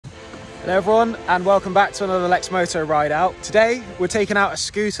Hello everyone, and welcome back to another Lexmoto ride out. Today we're taking out a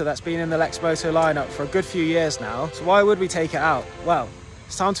scooter that's been in the Lexmoto lineup for a good few years now. So why would we take it out? Well,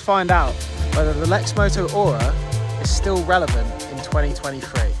 it's time to find out whether the Lexmoto Aura is still relevant in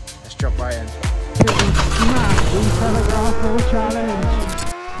 2023. Let's jump right in.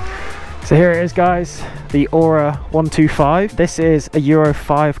 So here it is guys, the Aura 125. This is a Euro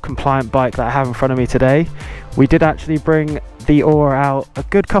 5 compliant bike that I have in front of me today. We did actually bring the Aura out a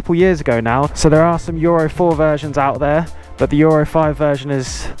good couple years ago now, so there are some Euro 4 versions out there, but the Euro 5 version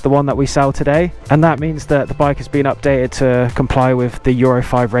is the one that we sell today, and that means that the bike has been updated to comply with the Euro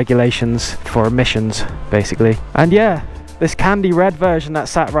 5 regulations for emissions basically. And yeah, this candy red version that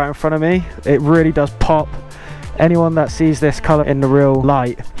sat right in front of me, it really does pop. Anyone that sees this colour in the real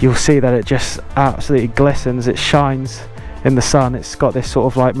light, you'll see that it just absolutely glistens, it shines in the sun. It's got this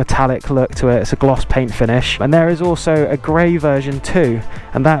sort of like metallic look to it. It's a gloss paint finish, and there is also a grey version too,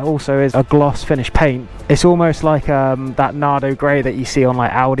 and that also is a gloss finish paint. It's almost like that Nardo grey that you see on like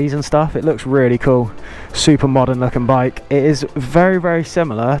Audis and stuff. It looks really cool, super modern looking bike. It is very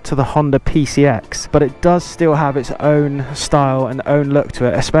similar to the Honda PCX, but it does still have its own style and own look to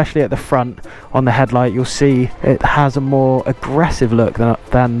it, especially at the front. On the headlight you'll see it has a more aggressive look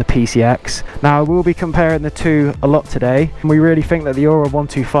than the PCX. Now we'll be comparing the two a lot today, and we really think that the Aura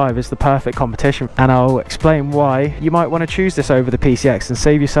 125 is the perfect competition, and I'll explain why you might want to choose this over the PCX and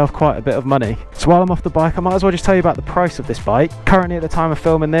save yourself quite a bit of money. So while I'm off the bike, I might as well just tell you about the price of this bike. Currently at the time of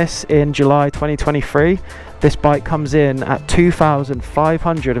filming this in July 2023, this bike comes in at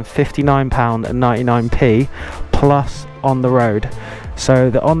 £2,559.99 plus on the road. So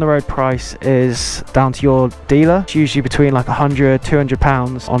the on the road price is down to your dealer. It's usually between like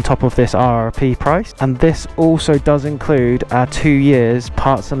 £100–200 on top of this RRP price, and this also does include our 2 years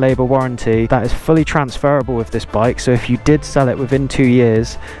parts and labour warranty that is fully transferable with this bike. So if you did sell it within 2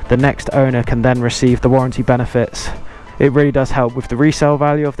 years, the next owner can then receive the warranty benefits. It really does help with the resale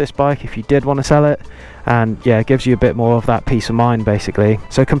value of this bike if you did want to sell it, and yeah, it gives you a bit more of that peace of mind basically.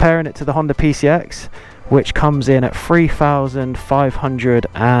 So comparing it to the Honda PCX, which comes in at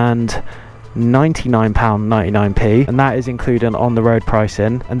 £3,599.99, and that is including on the road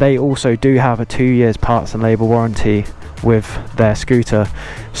pricing, and they also do have a 2 years parts and labour warranty with their scooter.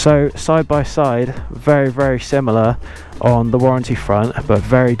 So side by side, very similar on the warranty front, but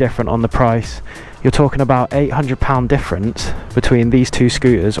very different on the price. You're talking about £800 difference between these two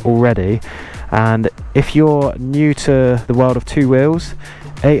scooters already, and if you're new to the world of two wheels,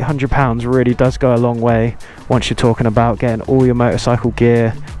 £800 really does go a long way once you're talking about getting all your motorcycle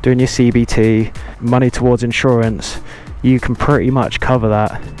gear, doing your CBT, money towards insurance. You can pretty much cover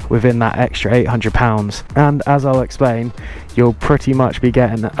that within that extra £800, and as I'll explain, you'll pretty much be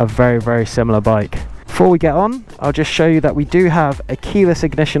getting a very similar bike. Before we get on, I'll just show you that we do have a keyless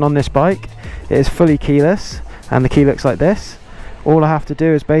ignition on this bike. It is fully keyless, and the key looks like this. All I have to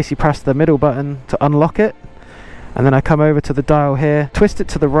do is basically press the middle button to unlock it, and then I come over to the dial here, twist it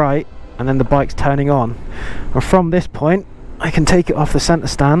to the right, and then the bike's turning on. And from this point I can take it off the center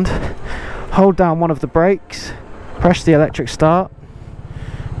stand, hold down one of the brakes, press the electric start.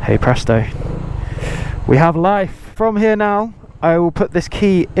 Hey presto, we have life. From here now I will put this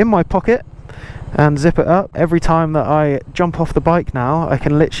key in my pocket and zip it up. Every time that I jump off the bike now, I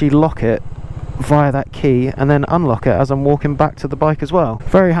can literally lock it via that key and then unlock it as I'm walking back to the bike as well.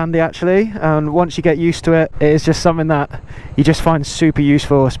 Very handy actually, and once you get used to it, it is just something that you just find super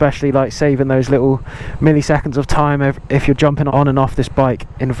useful, especially like saving those little milliseconds of time if you're jumping on and off this bike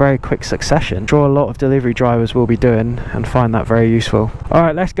in very quick succession. I'm sure a lot of delivery drivers will be doing and find that very useful.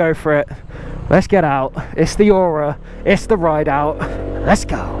 Alright, let's go for it. Let's get out. It's the Aura, it's the ride out. Let's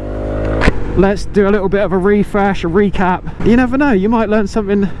go. Let's do a little bit of a refresh, a recap. You never know, you might learn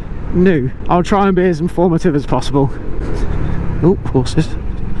something new. I'll try and be as informative as possible. Oh, horses.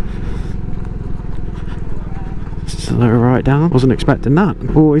 Slow right down. Wasn't expecting that.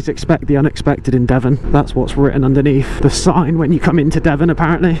 Always expect the unexpected in Devon. That's what's written underneath the sign when you come into Devon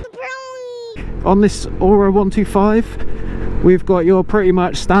apparently. On this Aura 125, we've got your pretty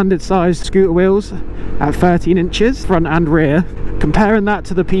much standard sized scooter wheels at 13 inches front and rear. Comparing that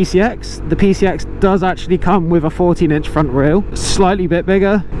to the PCX does actually come with a 14-inch front wheel, slightly bit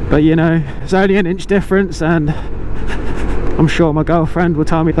bigger, but you know, it's only an inch difference, and I'm sure my girlfriend will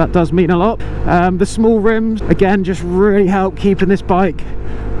tell me that does mean a lot. The small rims again just really help keeping this bike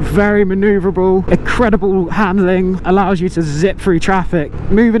very maneuverable. Incredible handling, allows you to zip through traffic.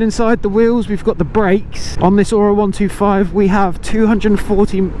 Moving inside the wheels, we've got the brakes. On this Aura 125 we have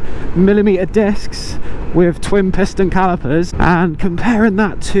 240mm discs with twin piston calipers, and comparing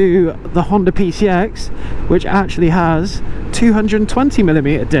that to the Honda PCX, which actually has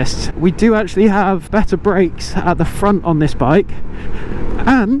 220mm discs. We do actually have better brakes at the front on this bike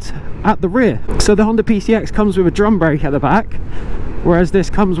and at the rear. So the Honda PCX comes with a drum brake at the back, whereas this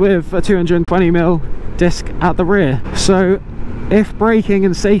comes with a 220mm disc at the rear. So if braking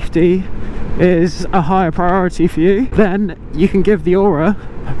and safety is a higher priority for you, then you can give the Aura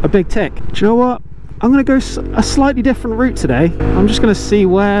a big tick. Do you know what? I'm going to go a slightly different route today. I'm just going to see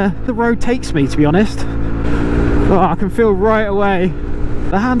where the road takes me, to be honest. Oh, I can feel right away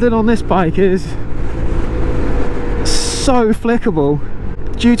the handling on this bike is so flickable.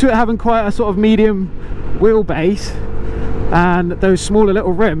 Due to it having quite a sort of medium wheelbase and those smaller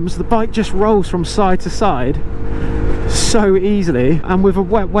little rims, the bike just rolls from side to side so easily, and with a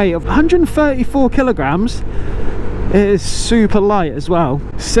wet weight of 134 kilograms, it is super light as well.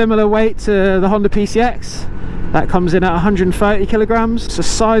 Similar weight to the Honda PCX, that comes in at 130 kilograms. So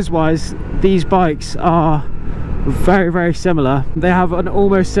size wise, these bikes are very, very similar. They have an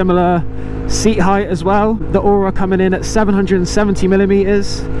almost similar seat height as well. The Aura coming in at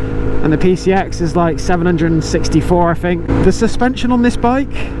 770mm and the PCX is like 764, I think. The suspension on this bike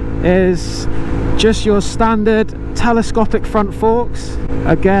is just your standard telescopic front forks.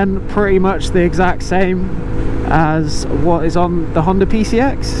 Again, pretty much the exact same as what is on the Honda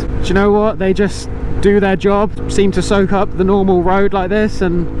PCX. Do you know what? They just do their job, seem to soak up the normal road like this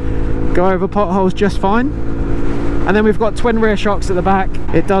and go over potholes just fine. And then we've got twin rear shocks at the back.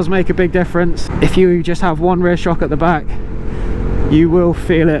 It does make a big difference. If you just have one rear shock at the back, you will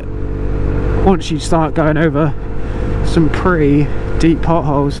feel it once you start going over some pretty deep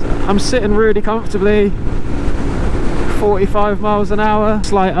potholes. I'm sitting really comfortably, 45 miles an hour,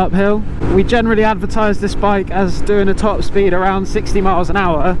 slight uphill. We generally advertise this bike as doing a top speed around 60 miles an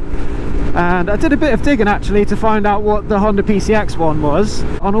hour. And I did a bit of digging actually to find out what the Honda PCX one was.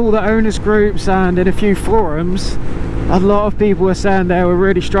 On all the owners groups and in a few forums, a lot of people were saying they were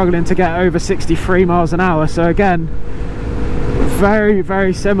really struggling to get over 63 miles an hour. So again, very,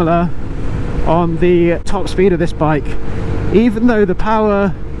 very similar on the top speed of this bike. Even though the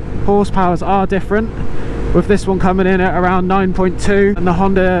horsepowers are different, with this one coming in at around 9.2 and the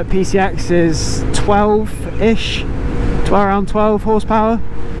Honda PCX is 12-ish, around 12 horsepower.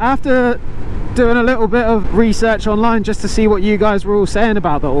 After doing a little bit of research online just to see what you guys were all saying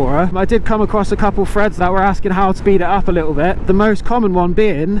about the Aura, I did come across a couple threads that were asking how to speed it up a little bit. The most common one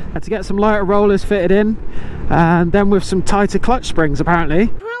being to get some lighter rollers fitted in and then with some tighter clutch springs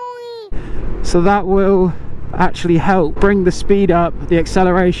apparently. So that will actually help bring the speed up, the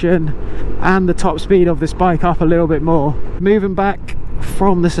acceleration and the top speed of this bike up a little bit more. Moving back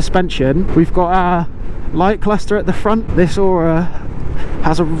from the suspension, we've got our light cluster at the front. This Aura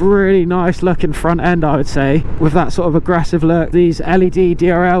has a really nice looking front end, I would say, with that sort of aggressive look. These LED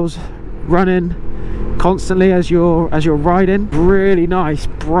DRLs running constantly as you're riding. Really nice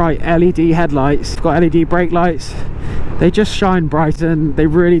bright LED headlights. It's got LED brake lights. They just shine bright and they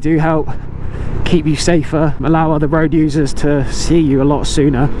really do help keep you safer, allow other road users to see you a lot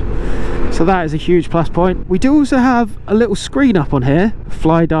sooner. So that is a huge plus point. We do also have a little screen up on here,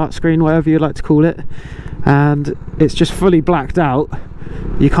 fly dart screen, whatever you like to call it, and it's just fully blacked out.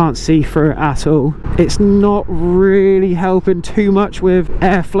 You can't see through it at all. It's not really helping too much with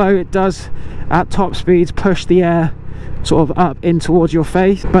airflow. It does at top speeds push the air sort of up in towards your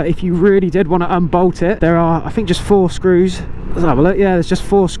face, but if you really did want to unbolt it, there are, I think, just 4 screws. Let's have a look. Yeah, there's just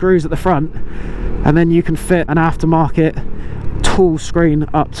 4 screws at the front, and then you can fit an aftermarket tall screen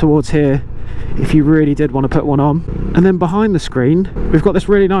up towards here if you really did want to put one on. And then behind the screen we've got this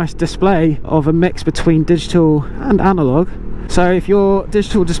really nice display of a mix between digital and analog. So if your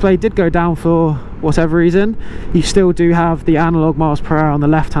digital display did go down for whatever reason, you still do have the analog miles per hour on the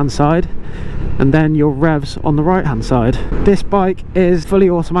left hand side and then your revs on the right hand side. This bike is fully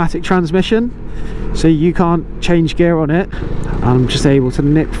automatic transmission, so you can't change gear on it. I'm just able to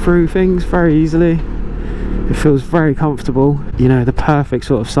nip through things very easily. It feels very comfortable, you know, the perfect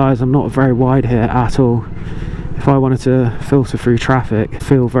sort of size. I'm not very wide here at all. If I wanted to filter through traffic, I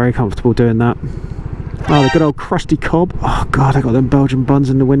feel very comfortable doing that. Oh, the good old crusty cob. Oh god, I got them Belgian buns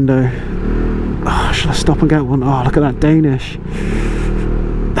in the window. Oh, should I stop and get one? Oh, look at that Danish.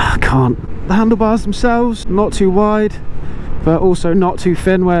 I can't. The handlebars themselves, not too wide, but also not too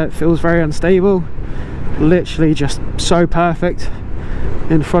thin where it feels very unstable. Literally just so perfect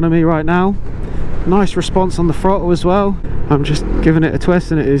in front of me right now. Nice response on the throttle as well. I'm just giving it a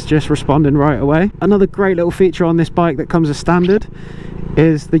twist and it is just responding right away. Another great little feature on this bike that comes as standard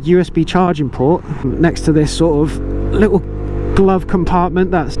is the USB charging port next to this sort of little glove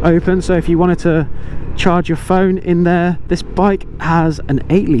compartment that's open. So if you wanted to charge your phone in there, this bike has an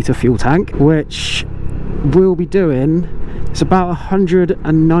 8 litre fuel tank, which will be doing It's about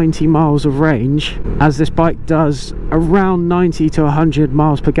 190 miles of range, as this bike does around 90 to 100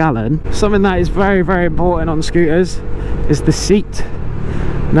 miles per gallon. Something that is very, very important on scooters is the seat.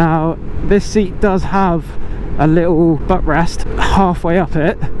 Now, this seat does have a little butt rest halfway up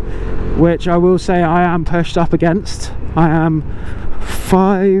it, which I will say I am pushed up against. I am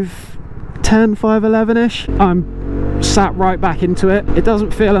 5'10", 5'11"-ish. I'm sat right back into it. It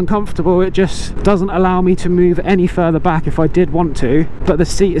doesn't feel uncomfortable, it just doesn't allow me to move any further back if I did want to, but the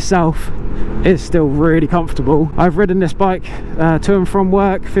seat itself is still really comfortable. I've ridden this bike to and from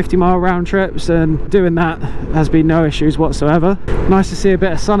work, 50-mile round trips, and doing that has been no issues whatsoever. Nice to see a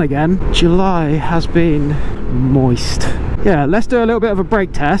bit of sun again. July has been moist. Yeah, let's do a little bit of a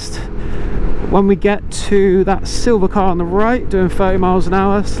brake test. When we get to that silver car on the right, doing 30 miles an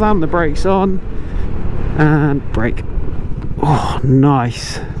hour, slam the brakes on and brake. Oh,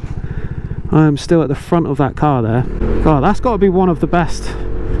 nice. I am still at the front of that car there. God, that's got to be one of the best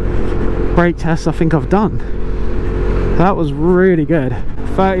brake tests I think I've done. That was really good.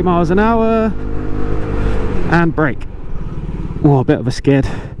 30 miles an hour and brake. Oh, a bit of a skid.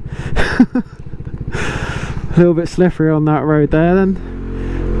 A little bit slippery on that road there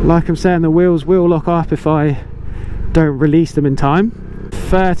then. Like I'm saying, the wheels will lock up if I don't release them in time.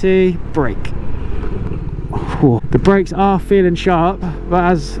 30, brake. Whew. The brakes are feeling sharp, but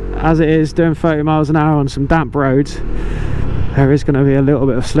as it is doing 30 miles an hour on some damp roads, there is going to be a little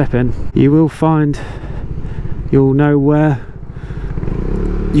bit of slipping. You will find, you'll know where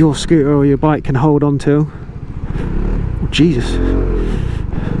your scooter or your bike can hold on to. Oh, Jesus.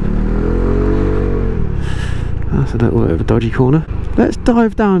 That's a little bit of a dodgy corner. Let's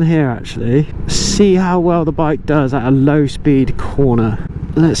dive down here actually, see how well the bike does at a low speed corner.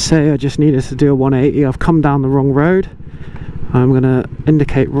 Let's say I just needed to do a 180, I've come down the wrong road. I'm going to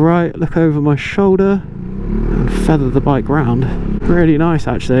indicate right, look over my shoulder and feather the bike round. Really nice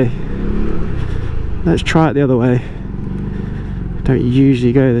actually. Let's try it the other way. Don't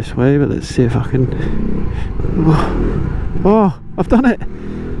usually go this way, but let's see if I can. Oh, I've done it.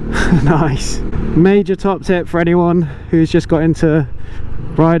 Nice. Major top tip for anyone who's just got into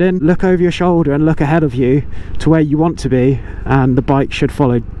riding: look over your shoulder and look ahead of you to where you want to be, and the bike should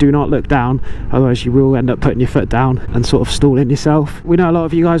follow. Do not look down, otherwise you will end up putting your foot down and sort of stalling yourself. We know a lot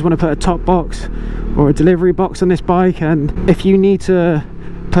of you guys want to put a top box or a delivery box on this bike, and if you need to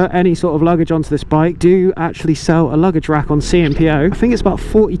put any sort of luggage onto this bike, do actually sell a luggage rack on CMPO. I think it's about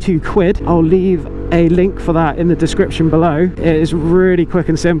 42 quid. I'll leave a link for that in the description below. It is really quick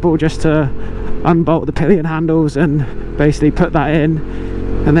and simple, just to unbolt the pillion handles and basically put that in,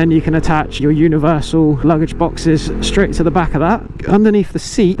 and then you can attach your universal luggage boxes straight to the back of that. Underneath the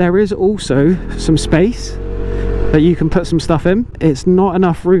seat there is also some space that you can put some stuff in. It's not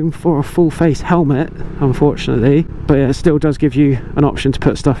enough room for a full face helmet, unfortunately, but it still does give you an option to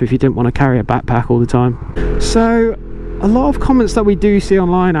put stuff if you didn't want to carry a backpack all the time. So a lot of comments that we do see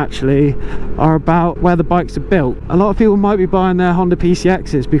online actually are about where the bikes are built. A lot of people might be buying their Honda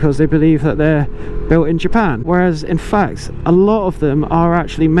PCXs because they believe that they're built in Japan, whereas in fact a lot of them are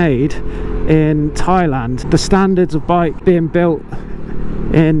actually made in Thailand. The standards of bike being built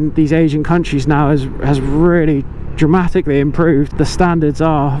in these Asian countries now has really dramatically improved. The standards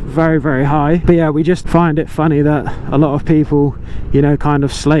are very, very high. But yeah, we just find it funny that a lot of people, you know, kind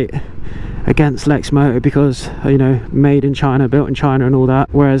of slate against Lexmoto because, you know, made in China, built in China and all that,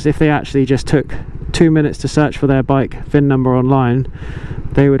 whereas if they actually just took 2 minutes to search for their bike VIN number online,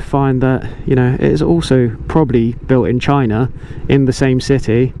 they would find that, you know, it is also probably built in China, in the same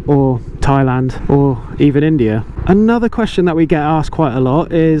city, or Thailand, or even India. Another question that we get asked quite a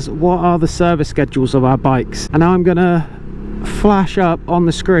lot is, what are the service schedules of our bikes? And now I'm gonna flash up on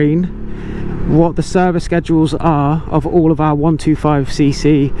the screen what the service schedules are of all of our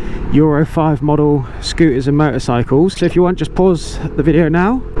 125cc Euro 5 model scooters and motorcycles. So if you want, just pause the video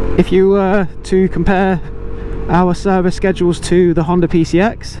now. If you were to compare our service schedules to the Honda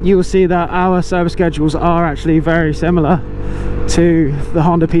PCX, you will see that our service schedules are actually very similar to the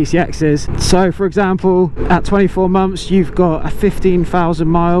Honda PCX's. So for example, at 24 months you've got a 15,000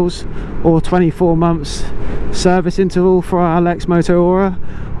 miles or 24 months service interval for our Lexmoto Aura,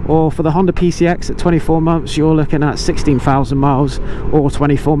 or for the Honda PCX at 24 months you're looking at 16,000 miles or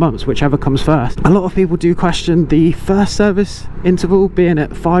 24 months, whichever comes first. A lot of people do question the first service interval being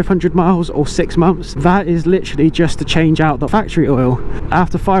at 500 miles or 6 months. That is literally just to change out the factory oil.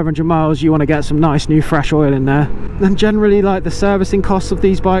 After 500 miles you want to get some nice new fresh oil in there. And generally, like, the servicing costs of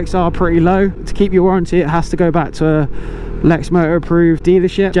these bikes are pretty low. To keep your warranty, it has to go back to a Lexmoto approved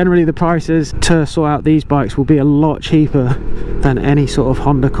dealership. Generally the prices to sort out these bikes will be a lot cheaper than any sort of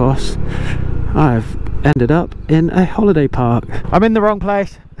Honda costs. I've ended up in a holiday park. I'm in the wrong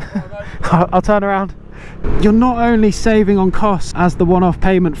place. I'll turn around. You're not only saving on costs as the one-off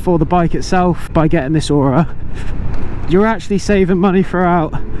payment for the bike itself by getting this Aura, you're actually saving money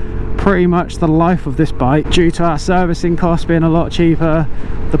throughout pretty much the life of this bike, due to our servicing costs being a lot cheaper,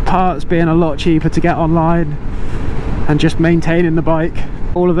 the parts being a lot cheaper to get online, and just maintaining the bike.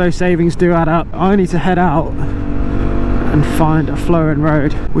 All of those savings do add up. I need to head out and find a flowing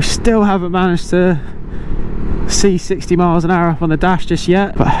road. We still haven't managed to see 60 miles an hour up on the dash just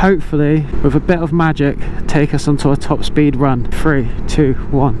yet, but hopefully with a bit of magic take us onto a top speed run. 3, 2,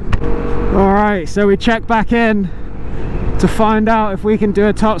 1. All right, so we check back in to find out if we can do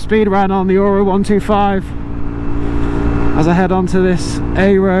a top speed run on the Aura 125 as I head onto this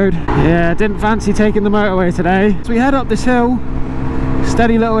A road. Yeah, didn't fancy taking the motorway today, so we head up this hill.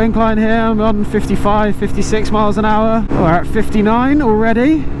 Steady little incline here. I'm on 55, 56 miles an hour. We're at 59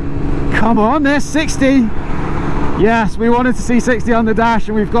 already. Come on, there's 60. Yes, we wanted to see 60 on the dash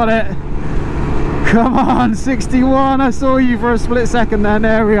and we've got it. Come on, 61. I saw you for a split second then.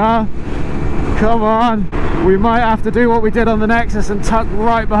 There we are. Come on. We might have to do what we did on the Nexus and tuck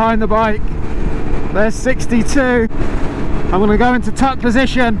right behind the bike. There's 62. I'm going to go into tuck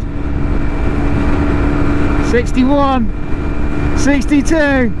position. 61. 62.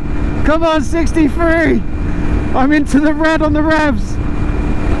 Come on, 63. I'm into the red on the revs.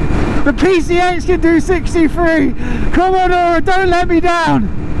 The PCX can do 63. Come on, Aura, don't let me down.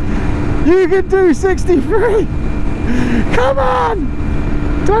 You can do 63. Come on.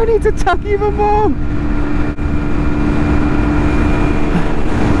 Do I need to tuck even more?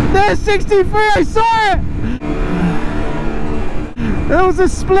 There's 63. I saw it. It was a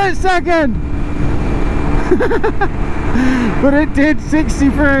split second. But it did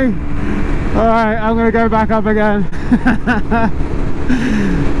 63. Alright, I'm going to go back up again.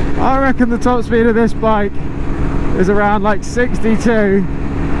 I reckon the top speed of this bike is around like 62,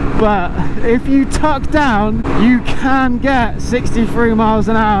 but if you tuck down you can get 63 miles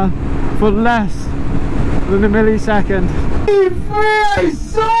an hour for less than a millisecond. I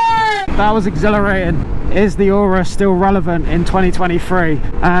saw it! That was exhilarating. Is the Aura still relevant in 2023?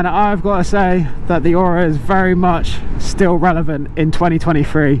 And I've got to say that the Aura is very much still relevant in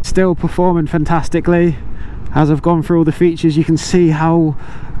 2023, still performing fantastically. As I've gone through all the features, you can see how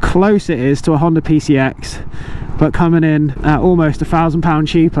close it is to a Honda PCX, but coming in at almost £1,000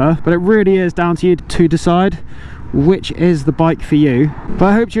 cheaper. But it really is down to you to decide which is the bike for you. But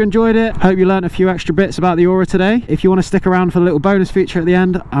I hope you enjoyed it. Hope you learned a few extra bits about the Aura today. If you want to stick around for the little bonus feature at the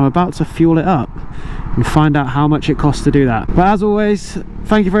end, I'm about to fuel it up and find out how much it costs to do that. But as always,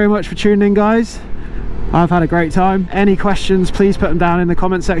 thank you very much for tuning in, guys. I've had a great time. Any questions, please put them down in the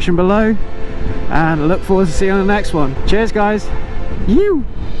comment section below, and I look forward to seeing you on the next one. Cheers, guys. You.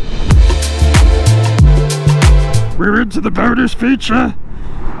 We're into the bonus feature.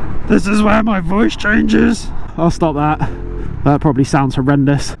 This is where my voice changes. I'll stop that. That probably sounds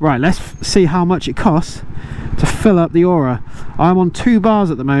horrendous. Right, let's see how much it costs to fill up the Aura. I'm on 2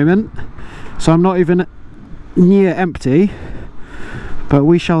 bars at the moment, so I'm not even near empty, but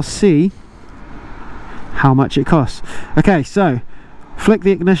we shall see how much it costs. Okay, so flick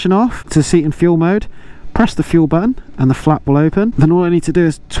the ignition off to seat and fuel mode, press the fuel button and the flap will open. Then all I need to do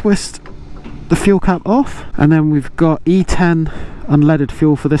is twist the fuel cap off, and then we've got E10 unleaded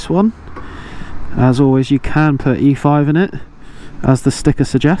fuel for this one. As always, you can put E5 in it, as the sticker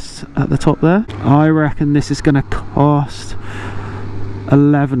suggests at the top there. I reckon this is going to cost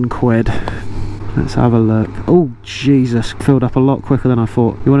 11 quid. Let's have a look. Oh Jesus, filled up a lot quicker than I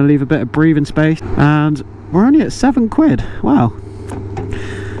thought. You want to leave a bit of breathing space, and we're only at 7 quid. Wow,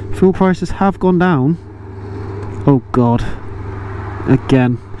 fuel prices have gone down. Oh God,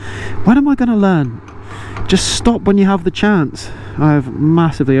 again. When am I going to learn? Just stop when you have the chance. I've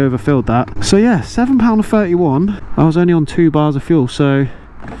massively overfilled that. So yeah, £7.31. I was only on 2 bars of fuel, so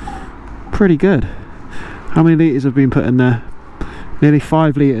pretty good. How many litres have been put in there? Nearly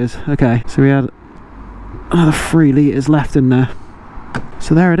 5 litres. Okay, so we had another 3 litres left in there.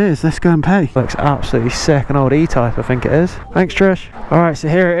 So there it is. Let's go and pay. Looks absolutely sick. An old E-Type, I think it is. Thanks, Trish. Alright, so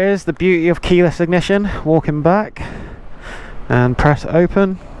here it is. The beauty of keyless ignition. Walking back and press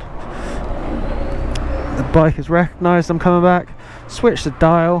open. The bike has recognised I'm coming back. Switch the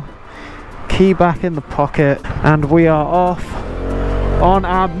dial, key back in the pocket, and we are off on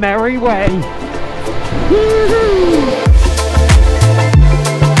our merry way. Woo-hoo!